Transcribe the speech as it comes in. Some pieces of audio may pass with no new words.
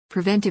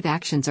Preventive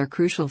actions are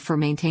crucial for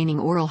maintaining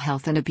oral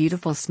health and a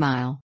beautiful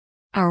smile.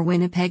 Our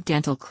Winnipeg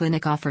Dental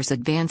Clinic offers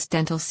advanced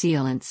dental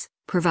sealants,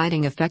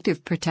 providing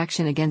effective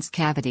protection against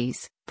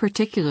cavities,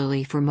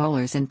 particularly for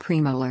molars and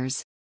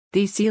premolars.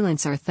 These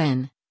sealants are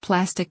thin,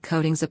 plastic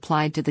coatings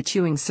applied to the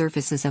chewing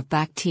surfaces of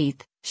back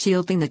teeth,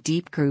 shielding the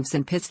deep grooves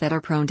and pits that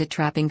are prone to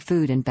trapping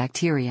food and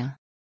bacteria.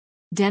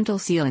 Dental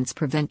sealants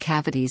prevent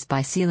cavities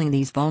by sealing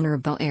these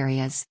vulnerable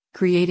areas,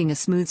 creating a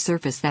smooth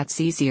surface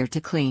that's easier to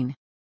clean.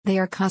 They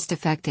are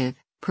cost-effective,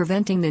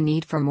 preventing the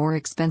need for more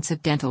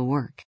expensive dental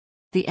work.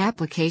 The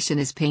application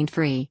is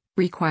pain-free,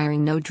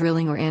 requiring no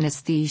drilling or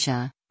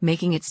anesthesia,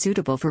 making it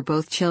suitable for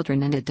both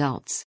children and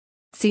adults.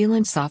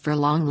 Sealants offer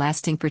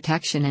long-lasting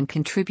protection and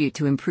contribute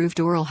to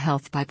improved oral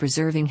health by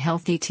preserving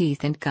healthy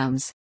teeth and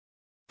gums.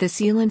 The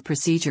sealant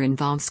procedure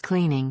involves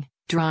cleaning,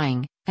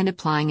 drying, and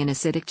applying an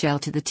acidic gel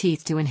to the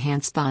teeth to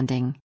enhance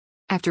bonding.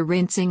 After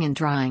rinsing and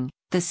drying,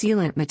 the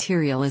sealant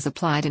material is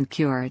applied and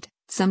cured,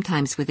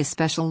 sometimes with a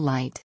special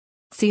light.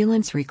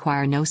 Sealants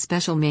require no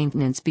special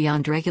maintenance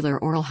beyond regular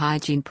oral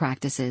hygiene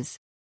practices.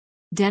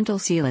 Dental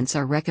sealants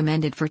are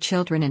recommended for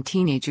children and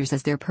teenagers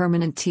as their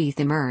permanent teeth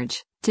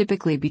emerge,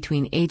 typically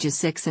between ages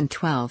 6 and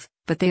 12,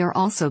 but they are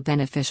also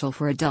beneficial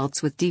for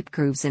adults with deep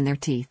grooves in their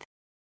teeth.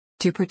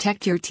 To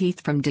protect your teeth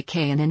from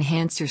decay and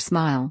enhance your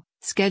smile,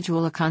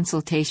 schedule a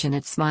consultation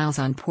at Smiles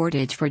on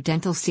Portage for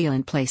dental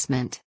sealant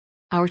placement.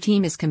 Our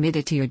team is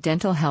committed to your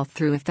dental health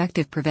through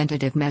effective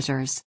preventative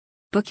measures.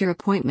 Book your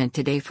appointment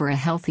today for a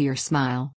healthier smile.